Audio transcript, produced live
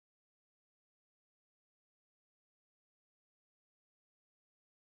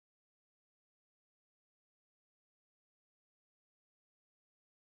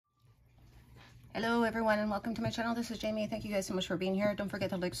Hello everyone and welcome to my channel. This is Jamie. Thank you guys so much for being here. Don't forget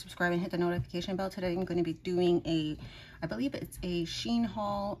to like, subscribe, and hit the notification bell. Today I'm going to be doing I believe it's a Sheen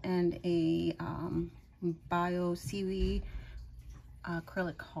haul and a bio seaweed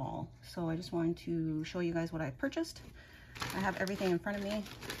acrylic haul. So I just wanted to show you guys what I purchased. I have everything in front of me.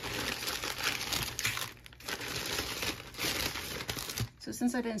 So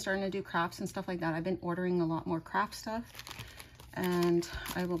since I've been starting to do crafts and stuff like that, I've been ordering a lot more craft stuff, and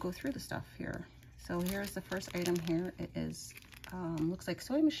I will go through the stuff here. So here's the first item here. It is, looks like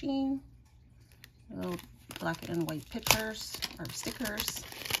sewing machine, little black and white pictures or stickers.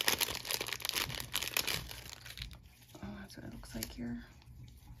 Oh, that's what it looks like here.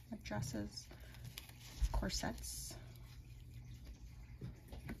 Dresses, corsets,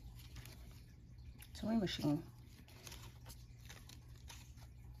 sewing machine,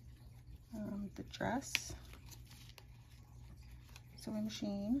 the dress, sewing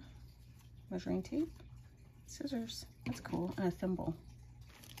machine, measuring tape, scissors, that's cool, and a thimble.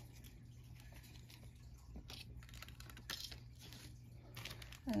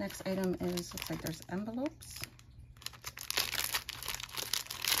 The next item is, looks like there's envelopes.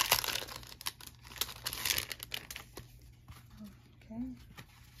 Okay.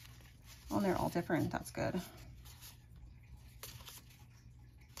 Oh, and they're all different, that's good.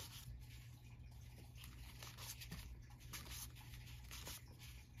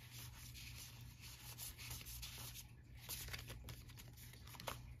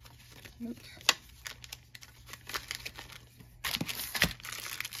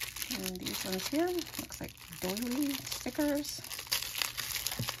 And these ones here, looks like doily stickers.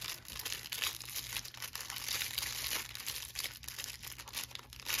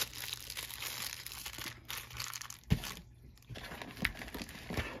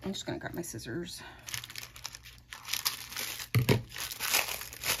 I'm just gonna grab my scissors.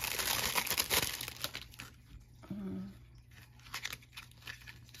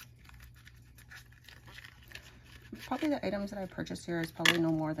 Probably the items that I purchased here is probably no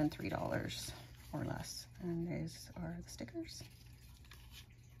more than $3 or less. And these are the stickers.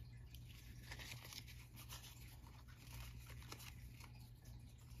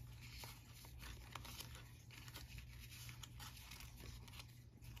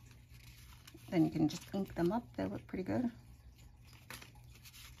 Then you can just ink them up. They look pretty good.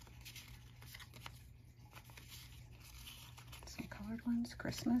 Some colored ones,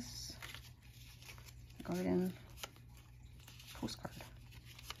 Christmas, garden, postcard.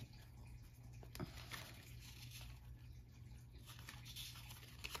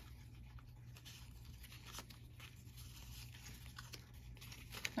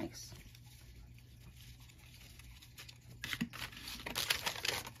 Nice.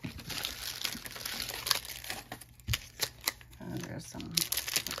 And there's some of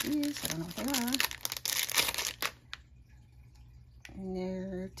these. I don't know what they are.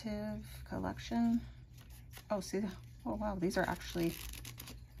 Narrative collection. Oh, see, oh wow, these are actually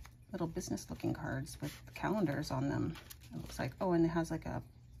little business looking cards with calendars on them. It looks like, oh, and it has like a,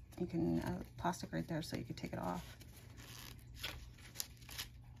 you can, plastic right there so you can take it off.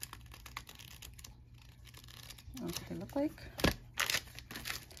 That's what they look like.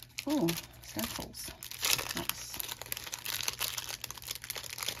 Oh, stencils. Nice.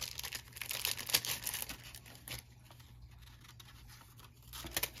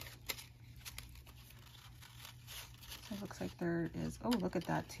 It looks like there is, oh, look at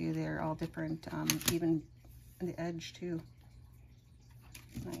that too. They're all different, even the edge too.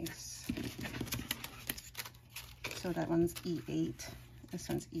 Nice. So that one's E8. This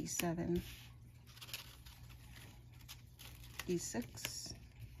one's E7. E6.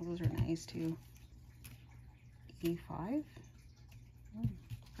 Oh, those are nice too. E5. Oh,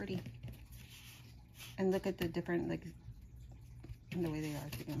 pretty. And look at the different, like, in the way they are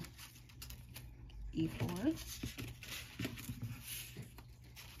too. E4.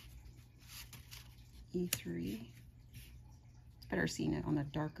 E3. It's better seeing it on the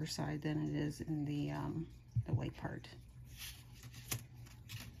darker side than it is in the white part.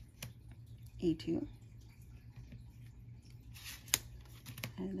 E2.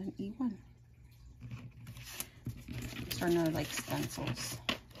 And then E1. I'm starting to like stencils.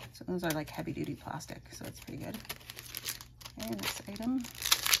 So those are like heavy duty plastic, so it's pretty good. And next item.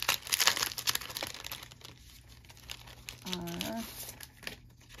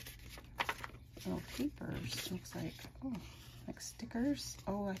 Little papers, looks like, oh, like stickers.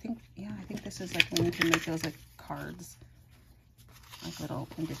 Oh, I think, yeah, I think this is like when you can make those like cards, like little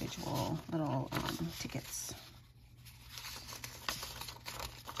individual little tickets.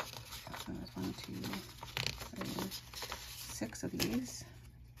 So there's 1, 2, 3, 6 of these.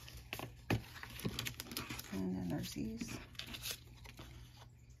 And then there's these.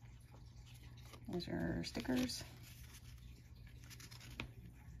 Those are stickers.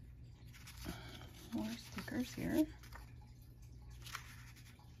 More stickers here.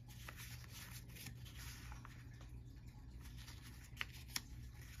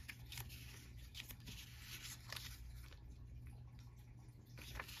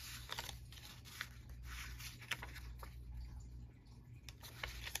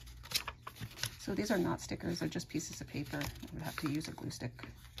 So these are not stickers, they're just pieces of paper. I would have to use a glue stick.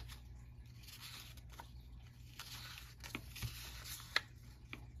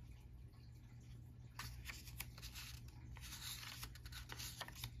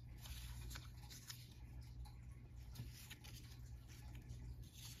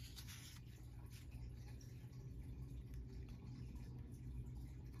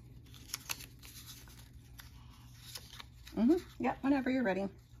 Yeah, whenever you're ready.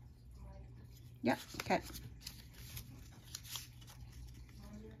 Yeah, okay.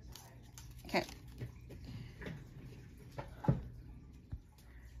 Okay.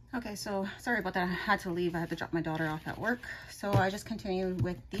 Okay, so sorry about that. I had to leave. I had to drop my daughter off at work. So I just continued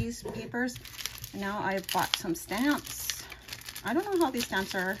with these papers. Now I bought some stamps. I don't know how these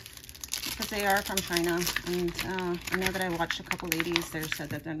stamps are because they are from China. And I know that I watched a couple ladies there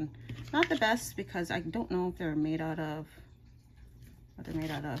said that they're not the best because I don't know if they're made out of what they're made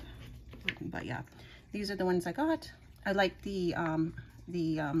out of. But yeah, these are the ones I got. I like the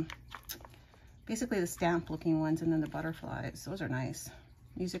basically the stamp looking ones, and then the butterflies. Those are nice.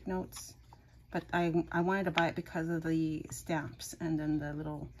 Music notes. But I wanted to buy it because of the stamps, and then the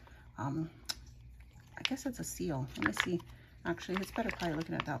little I guess it's a seal. Let me see. Actually, it's better probably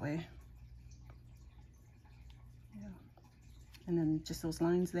looking at it that way. Yeah. And then just those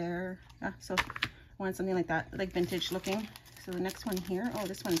lines there. Yeah, so I wanted something like that, like vintage looking. So the next one here, oh,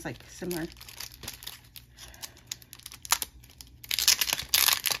 this one's like similar.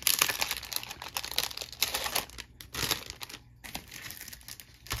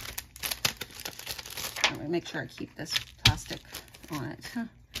 I'm gonna make sure I keep this plastic on it.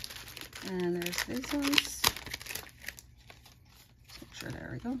 And there's these ones. Make sure,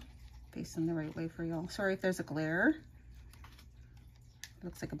 there we go. Paste them the right way for y'all. Sorry if there's a glare. It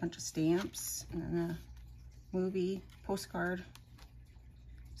looks like a bunch of stamps and then a movie postcard.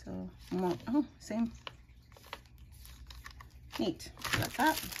 So, oh, same. Neat. So that's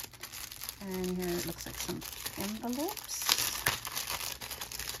that. And here it looks like some envelopes.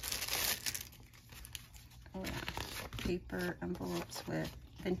 Oh yeah, paper envelopes with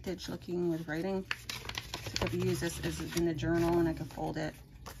vintage looking with writing. So I could use this as in the journal, and I could fold it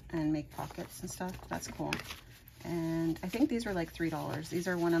and make pockets and stuff. That's cool. And I think these were like $3. These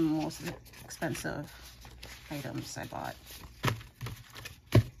are one of the most expensive items I bought.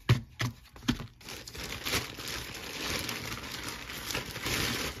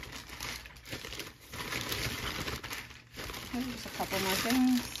 There's a couple more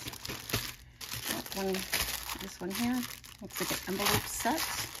things. This one here looks like an envelope set.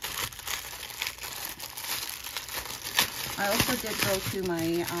 I also did go to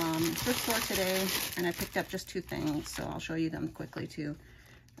my thrift store today, and I picked up just 2 things, so I'll show you them quickly too.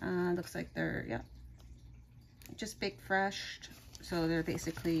 Looks like they're, yeah, just baked fresh. So they're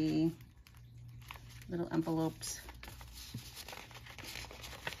basically little envelopes.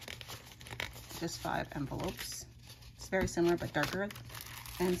 Just 5 envelopes. It's very similar but darker.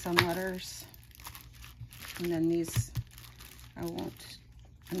 And some letters. And then these, I'm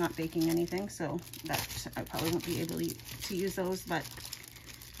not baking anything, so that I probably won't be able to use those, but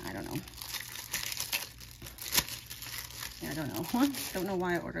I don't know. Yeah, I don't know. Don't know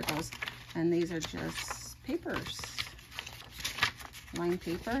why I ordered those. And these are just papers. Lined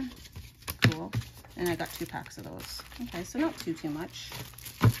paper. Cool. And I got 2 packs of those. Okay, so not too much.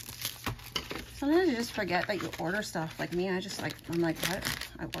 Sometimes you just forget that you order stuff. Like me, I'm like, what?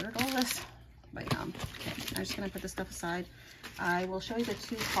 I ordered all this? But okay, I'm just gonna put this stuff aside. I will show you the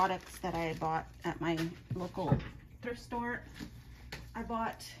 2 products that I bought at my local thrift store. I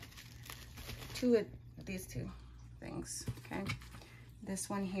bought these 2 things, okay? This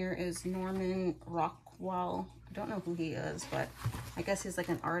one here is Norman Rockwell. I don't know who he is, but I guess he's like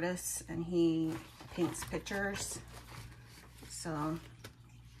an artist and he paints pictures. So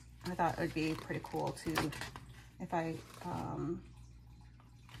I thought it would be pretty cool to, if I,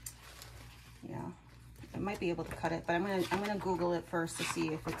 yeah, I might be able to cut it, but I'm gonna Google it first to see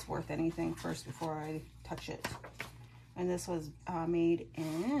if it's worth anything first before I touch it. And this was made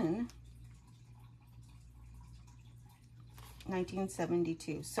in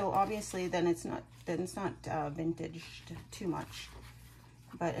 1972. So obviously then it's not vintaged too much.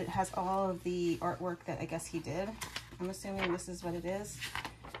 but it has all of the artwork that I guess he did. I'm assuming this is what it is.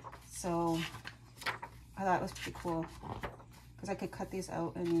 So I thought it was pretty cool because I could cut these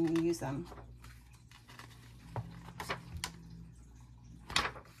out and use them.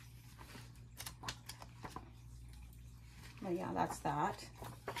 But yeah, that's that.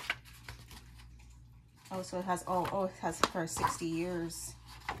 Oh, so it has, oh, it has for 60 years.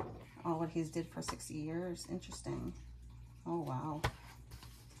 Oh, what he's did for 60 years. Interesting. Oh, wow.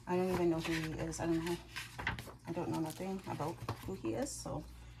 I don't even know who he is. I don't know. I don't know nothing about who he is, so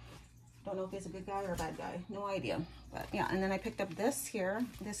don't know if he's a good guy or a bad guy. No idea. But yeah, and then I picked up this here.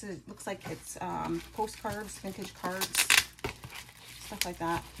 This is, looks like it's postcards, vintage cards, stuff like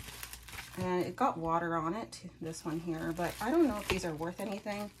that. And it got water on it, this one here, but I don't know if these are worth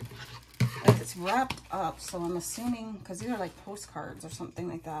anything. It's wrapped up, so I'm assuming, because these are like postcards or something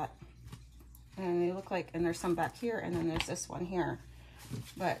like that. And they look like, and there's some back here, and then there's this one here.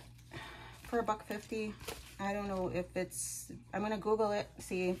 But for $1.50, I don't know if it's, I'm gonna Google it,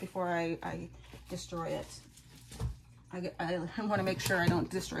 see, before I destroy it. I want to make sure I don't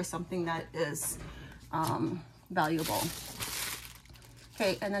destroy something that is valuable.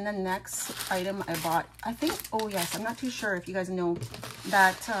 Okay, and then the next item I bought, I think, oh yes, I'm not too sure if you guys know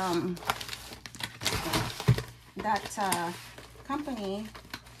that company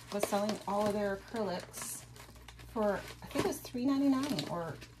was selling all of their acrylics for, I think it was $3.99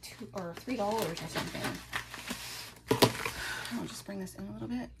 or $3 or something. I'll just bring this in a little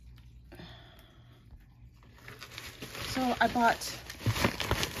bit. So I bought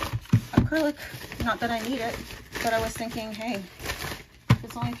acrylic, not that I need it, but I was thinking, hey,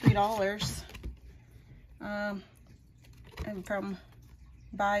 it's only $3. And from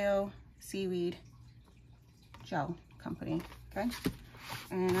Seaweed Gel Company, okay?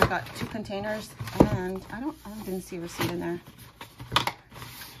 And I got 2 containers, and I didn't see a receipt in there.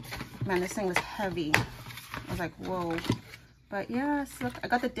 Man, this thing was heavy. I was like, whoa. But yes, look, I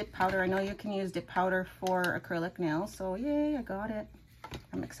got the dip powder. I know you can use dip powder for acrylic nails, so yay, I got it.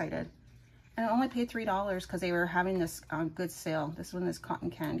 I'm excited. And I only paid $3 because they were having this good sale. This one is cotton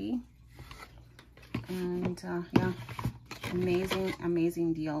candy. And yeah, amazing,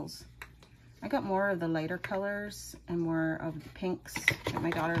 amazing deals. I got more of the lighter colors and more of the pinks. My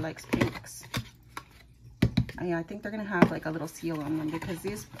daughter likes pinks. Yeah, I think they're gonna have like a little seal on them because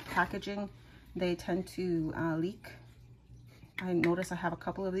these packaging, they tend to leak. I noticed I have a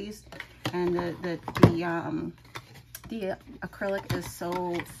couple of these, and the acrylic is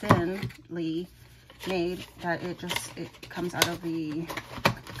so thinly made that it comes out of the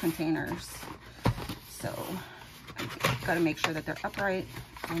containers. So I've got to make sure that they're upright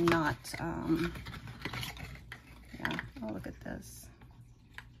and not, yeah, oh, look at this.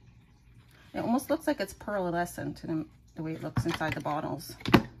 It almost looks like it's pearlescent in the way it looks inside the bottles.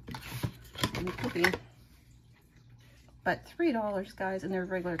 And it could be. But $3, guys, and they're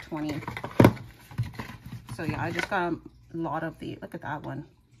regular $20. So yeah, I just got a lot of the, look at that one.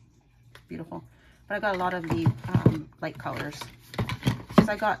 Beautiful. But I got a lot of the light colors. Because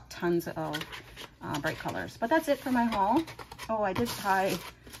I got tons of bright colors. But that's it for my haul. Oh, I did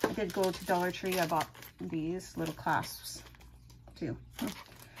go to Dollar Tree. I bought these little clasps too.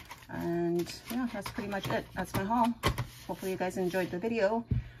 And yeah, that's pretty much it. That's my haul. Hopefully you guys enjoyed the video.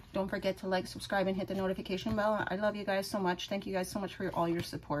 Don't forget to like, subscribe, and hit the notification bell. I love you guys so much. Thank you guys so much for all your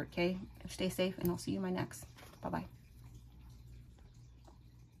support, okay? Stay safe, and I'll see you in my next. Bye-bye.